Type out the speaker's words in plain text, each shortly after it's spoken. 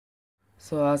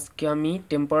So আজকে আমি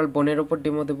temporal বোনের উপর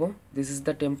demo Dev. This is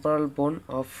the temporal বোন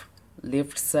of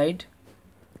left side.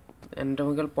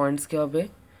 Anatomical points কি হবে?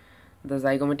 The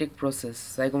zygomatic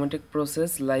process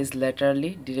lies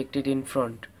laterally directed in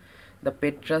front. The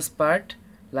petrous part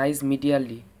lies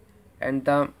medially and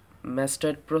the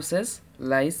mastoid process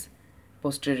lies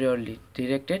posteriorly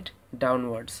directed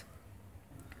downwards.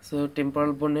 So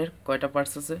temporal bone এর কয়টা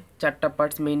parts আছে? চারটা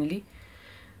parts mainly.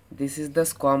 This is the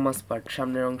squamous part,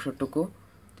 সামনের অংশটুকু।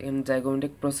 এখানে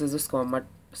zygomatic process squamous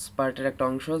পার্টের একটা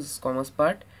অংশ, squamous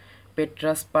part,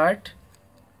 পেট্রাস part,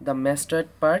 the mastoid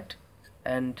part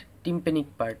and tympanic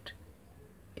part.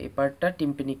 এই পার্টটা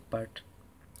টিম্পেনিক পার্ট,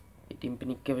 এই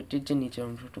টিম্পেনিক ক্যাভিটির যে নিচের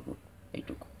অংশটুকু,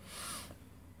 এইটুকু।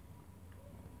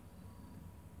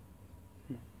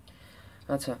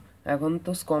 আচ্ছা, এখন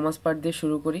তো স্কোয়ামাস পার্ট দিয়ে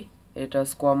শুরু করি। এটা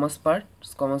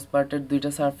স্কোয়ামাস পার্টের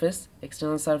দুইটা surface,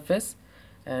 external surface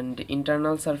and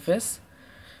internal surface,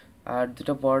 আর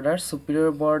দুটো বর্ডার,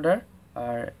 সুপিরিয়র বর্ডার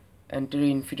আর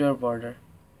anterior inferior border.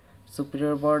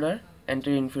 Superior border,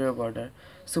 anterior inferior border.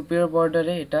 Superior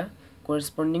বর্ডারে এটা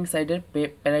কোরেসপন্ডিং সাইডের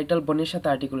প্যারাইটাল বোনের সাথে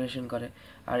আর্টিকুলেশন করে,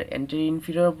 আর অ্যান্টেরিয়র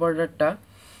ইনফিরিয়র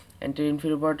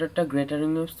বর্ডারটা গ্রেটার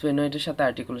রিং অফ স্ফেনয়েডের সাথে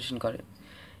আর্টিকুলেশন করে।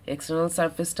 এক্সটার্নাল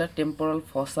সারফেসটা টেম্পোরাল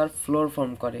ফসার ফ্লোর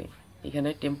ফর্ম করে, এখানে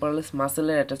টেম্পোরালিস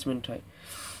মাসেলের অ্যাটাচমেন্ট হয়।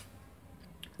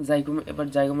 এবার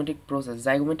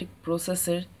জাইগোমেটিক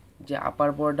প্রসেসের যে আপার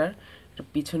বর্ডার, এটা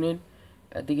পিছনের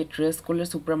দিকে ট্রেস করলে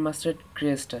সুপ্রামাস্টেড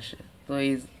ক্রেস্ট আসে। তো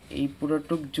এই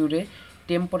পুরোটুক জুড়ে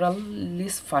টেম্পোরাল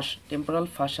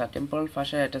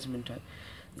ফাসা অ্যাটাচমেন্ট হয়।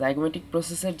 জাইগোমেটিক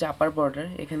প্রসেসের যে আপার বর্ডার,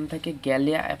 এখানে থাকে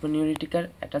গ্যালিয়া অ্যাপোনিউরিটিকার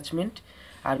অ্যাটাচমেন্ট,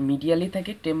 আর মিডিয়ালি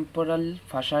থাকে টেম্পোরাল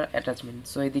ফাসার অ্যাটাচমেন্ট।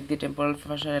 সো এই দিক দিয়ে টেম্পোরাল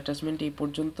ফাসার অ্যাটাচমেন্ট এই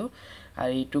পর্যন্ত, আর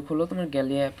এইটুক হলো তোমার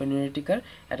galea অ্যাপোনিউরিটিকার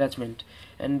attachment.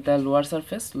 And the lower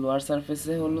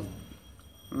সারফেসে হলো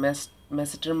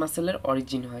ম্যাসেটার মাসেলের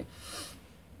অরিজিন হয়।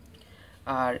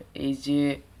 আর এই যে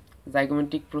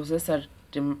জাইগোমেটিক প্রসেস আর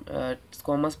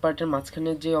স্কোয়ামাস পার্টের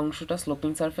মাঝখানের যে অংশটা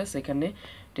স্লোপিং সারফেস, এখানে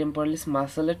টেম্পোরালিস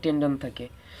মাসেলের টেন্ডন থাকে।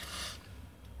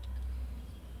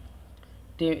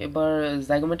 এবার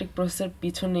জাইগোমেটিক প্রসেসের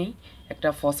পিছনেই একটা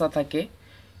ফসা থাকে,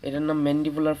 এটার নাম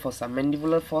ম্যান্ডিবুলার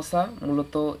ফসা।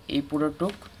 মূলত এই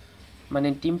পুরোটুক মানে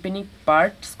টিম্পেনিক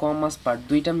পার্ট, স্কোয়ামাস পার্ট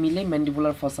দুইটা মিলেই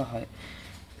ম্যান্ডিবুলার ফসা হয়।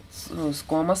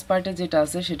 স্কোয়ামাস পার্টে যেটা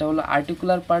আছে সেটা হলো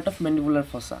articular part of mandibular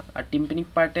ফসা, R tympanic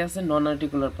পার্টে আছে নন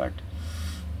আর্টিকুলার পার্ট।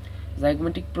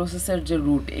 জাইগোমেটিক প্রসেসের যে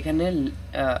রুট, এখানে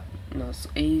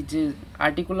এই যে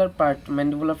আর্টিকুলার পার্ট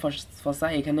ম্যান্ডিবুলার ফসা,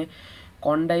 এখানে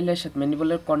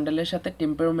ম্যান্ডিবুলার কন্ডাইলের সাথে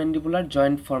টেম্পোরোম্যান্ডিবুলার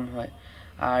জয়েন্ট ফর্ম হয়।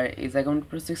 আর এই জাইগোমেটিক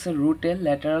প্রসেসের রুটে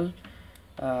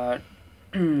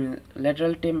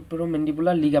ল্যাটারাল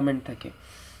টেম্পোরোম্যান্ডিবুলার লিগামেন্ট থাকে।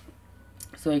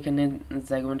 সো এখানে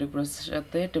জাইগোমেটিক প্রসেসের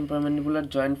সাথে টেম্পোরোম্যান্ডিবুলার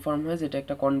জয়েন্ট ফর্ম হয়, যেটা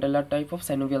একটা কন্ডাইলার টাইপ অফ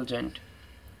সাইনোভিয়াল জয়েন্ট।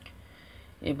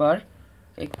 এবার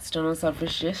এক্সটার্নাল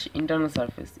সারফেস শেষ,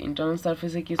 ইন্টারনাল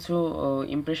সারফেসে কিছু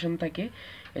ইমপ্রেশন থাকে।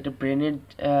 এটা ব্রেনের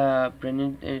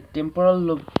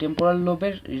টেম্পোরাল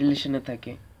লোবের রিলেশনে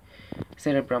থাকে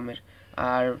সেরেব্রামের,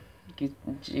 আর যে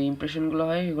ইমপ্রেশনগুলো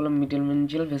হয় এগুলো মিডল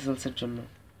মেনজিয়াল ভেসেলসের জন্য।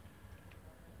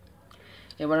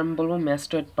 এবার আমি বলবো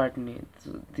ম্যাস্টয়েড পার্ট নিয়ে।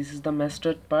 This is the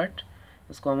mastoid part,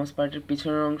 squamous পার্টের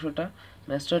পিছনের অংশটা।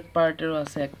 ম্যাস্টয়েড পার্টেরও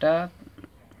আছে একটা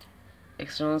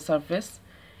এক্সটার্নাল সারফেস,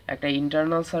 একটা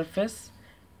ইন্টারনাল সারফেস,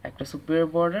 একটা সুপিরিয়র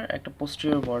বর্ডার, একটা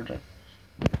পোস্টেরিয়র বর্ডার।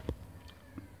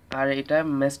 আর এটা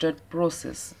ম্যাস্টয়েড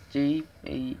প্রসেস, যেই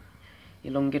এই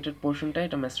এলংগেটেড পোর্শনটা,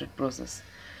 এটা ম্যাস্টয়েড প্রসেস।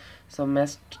 সো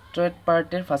ম্যাস্টয়েড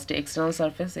পার্টের ফার্স্টে এক্সটার্নাল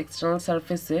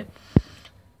সারফেসে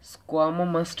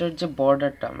স্কোয়ামোমাস্টের যে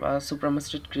বর্ডারটা বা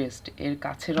সুপ্রামাস্টেড ক্রেস্ট, এর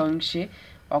কাছের অংশে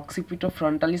অক্সিপিটো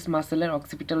ফ্রন্টালিস মাসেলের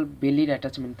অক্সিপিটাল বেলির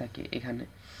অ্যাটাচমেন্ট থাকে এখানে।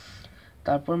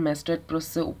 তারপর ম্যাস্টয়েড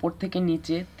প্রসেসে উপর থেকে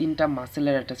নিচে তিনটা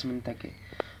মাসেলের অ্যাটাচমেন্ট থাকে।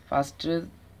 ফার্স্টে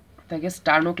থাকে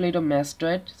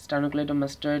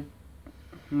স্টার্নোক্লেইডোমাস্টয়েড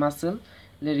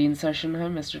মাসেলের ইনসারশন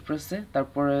হয় ম্যাস্টয়েড প্রসেসে।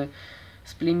 তারপরে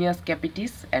স্প্লিনিয়াস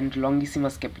capitis and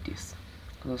লঙ্গিসিমাস capitis.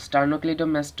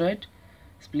 স্টার্নোক্লেইডোমাস্টয়েড,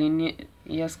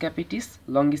 স্প্লিনিয়াস capitis,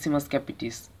 লঙ্গিসিমাস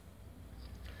capitis.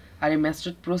 আর এই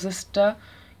ম্যাস্টয়েড প্রসেসটা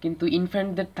কিন্তু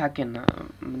ইনফ্যান্টদের থাকে না,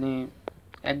 মানে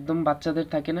একদম বাচ্চাদের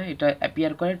থাকে না, এটা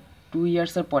অ্যাপিয়ার করে 2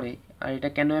 ইয়ার্সের পরে। আর এটা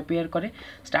কেন অ্যাপিয়ার করে?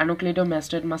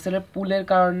 স্টার্নোক্লেইডোমাস্টয়েড মাসেলের পুলের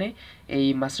কারণে এই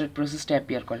মাস্টয়েড প্রসেসটা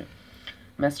অ্যাপিয়ার করে।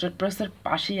 মাস্টয়েড প্রসেসের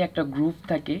পাশেই একটা গ্রুভ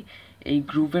থাকে, এই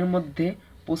গ্রুভের মধ্যে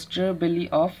পোস্টেরিয়র বেলি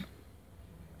অফ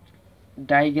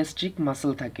ডাইগ্যাস্ট্রিক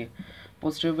মাসেল থাকে।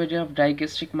 পোস্টেরিয়র বেলি of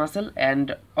ডাইগ্যাস্ট্রিক muscle and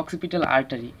occipital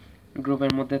artery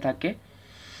গ্রুভের মধ্যে থাকে।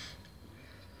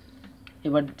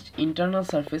 এবার ইন্টারনাল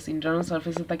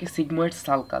সারফেসে থাকে সিগময়েড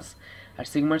সালকাস, আর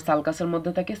সিগময়েড সালকাসের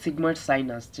মধ্যে থাকে সিগময়েড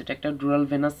সাইনাস, যেটা একটা ডুরাল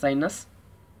ভেনাস সাইনাস।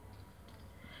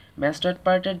 ম্যাস্টয়েড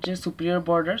পার্টের যে সুপিরিয়র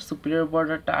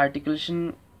বর্ডারটা আর্টিকুলেশন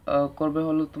করবে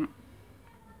হলো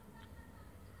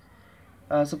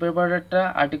সুপিরিয়র বর্ডারটা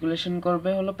আর্টিকুলেশন করবে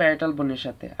হলো প্যারাটাল বোনের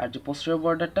সাথে, আর যে পোস্টেরিয়র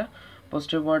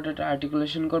বর্ডারটা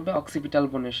আর্টিকুলেশন করবে অক্সিপিটাল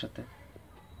বোনের সাথে।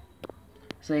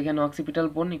 সো এখানে অক্সিপিটাল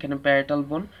বোন, এখানে প্যারাটাল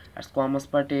বোন, আর স্কোয়ামাস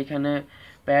পার্টে এখানে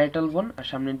প্যারাটাল বোন, আর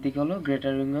সামনের দিকে হলো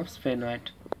গ্রেটার রিং অফ স্ফেনয়েড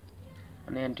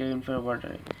মানে অ্যান্টেরিয়র ইনফেরিয়র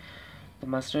বর্ডারে। তো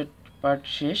মাস্টার্ড পার্ট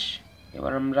শেষ,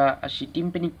 এবার আমরা আসি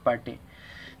টিম্পেনিক পার্টে।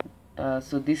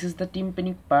 So this is the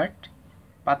tympanic part,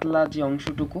 পাতলা যে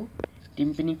অংশটুকু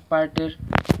টিম্পেনিক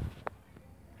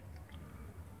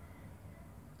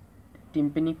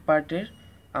পার্টের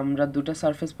আমরা দুটো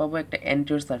সারফেস পাবো, একটা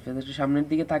অ্যান্টেরিয়র সারফেস, এটা সামনের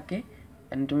দিকে থাকে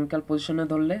অ্যানাটমিক্যাল পজিশনে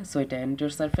ধরলে, সো এটা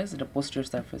অ্যান্টেরিয়র সারফেস, এটা পোস্টেরিয়র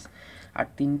সারফেস, আর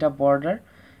তিনটা বর্ডার,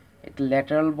 এটা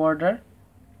lateral border,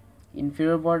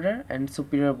 inferior border and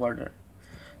superior border.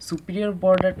 Superior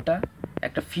বর্ডারটা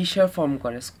একটা ফিশার ফর্ম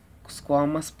করে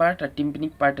স্কোয়ামাস পার্ট আর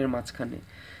টিম্পেনিক পার্টের মাঝখানে।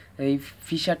 এই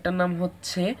ফিশারটার নাম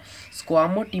হচ্ছে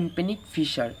স্কোয়ামোটিম্পেনিক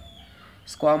ফিশার,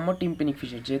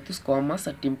 যেহেতু স্কোয়ামাস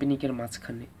আর টিম্পেনিকের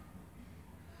মাঝখানে।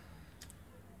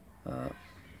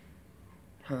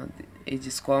 হ্যাঁ, এই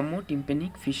যে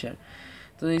স্কোয়ামোটিম্পেনিক ফিশার।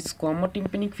 তো এই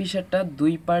স্কোয়ামোটিম্পেনিক ফিশারটা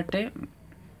দুই পার্টে,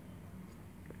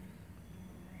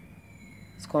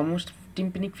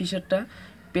 স্কোয়ামোটিম্পেনিক ফিশারটা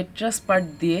পেট্রাস পার্ট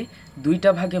দিয়ে দুইটা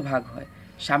ভাগে ভাগ হয়।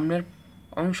 সামনের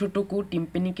অংশটুকু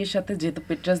টিম্পেনিকের সাথে যেহেতু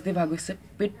পেট্রাস দিয়ে ভাগ হয়েছে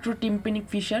পেট্রোটিম্পেনিক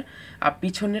ফিশার, আর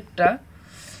পিছনেরটা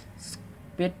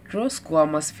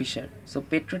পেট্রোস্কোয়ামাস fisher. So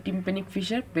পেট্রোটিম্পেনিক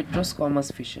fisher, পেট্রোস্কোয়ামাস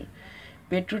fisher.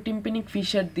 পেট্রোটিম্পেনিক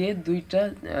fisher দিয়ে দুইটা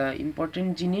ইম্পর্টেন্ট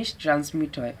জিনিস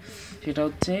ট্রান্সমিট হয়, সেটা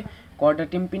হচ্ছে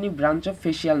কর্ডাটিম্পেনিক ব্রাঞ্চ অফ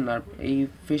ফেশিয়াল নার্ভ। এই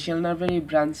ফেশিয়াল নার্ভের এই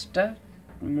ব্রাঞ্চটা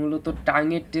মূলত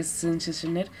টাঙের টেস্ট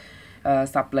সেন্সেশনের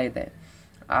সাপ্লাই দেয়,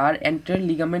 আর অ্যান্টেরিয়র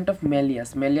লিগামেন্ট অফ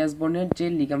ম্যালিয়াস বোনের যে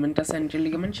লিগামেন্ট আছে অ্যান্টেরিয়র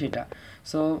লিগামেন্ট সেটা।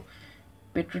 সো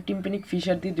পেট্রোটিম্পেনিক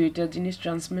ফিশার দিয়ে দুইটা জিনিস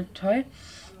ট্রান্সমিট হয়,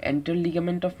 anterior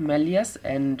ligament of malleus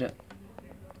and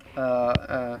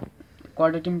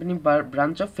কর্ডাটিম্পেনিক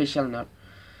branch of facial nerve.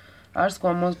 R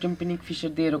স্কোয়ামোটিম্পেনিক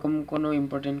fisher দিয়ে এরকম কোনো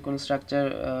ইম্পর্টেন্ট কোনো স্ট্রাকচার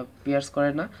পিয়ার্স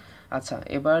করে না। আচ্ছা,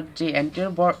 এবার যে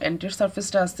অ্যান্টেরিয়র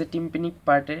সারফেসটা আছে টিম্পেনিক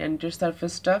পার্টের, anterior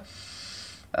সারফেসটা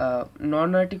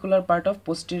non articular part of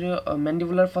posterior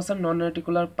mandibular ফসার non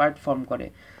articular part form করে,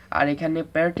 আর এখানে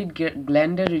প্যারোটিড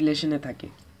গ্ল্যান্ডের রিলেশনে থাকে।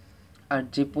 আর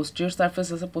যে পোস্টেরিয়র সারফেস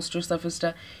আছে, পোস্টেরিয়র সারফেসটা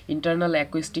ইন্টারনাল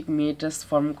অ্যাকুইস্টিক মেটাস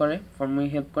ফর্মে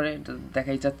হেল্প করে, এটা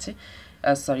দেখাই যাচ্ছে।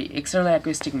 external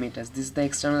acoustic meatus. This is the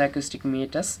external acoustic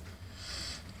meatus.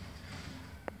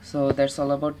 So that's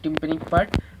all about tympanic part.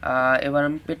 এবার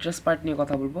আমি পেট্রাস পার্ট নিয়ে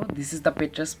কথা বলবো। This is the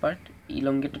পেট্রাস part,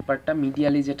 elongated পার্টটা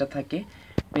মিডিয়ালি যেটা থাকে।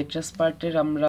 পেট্রাস পার্টের আমরা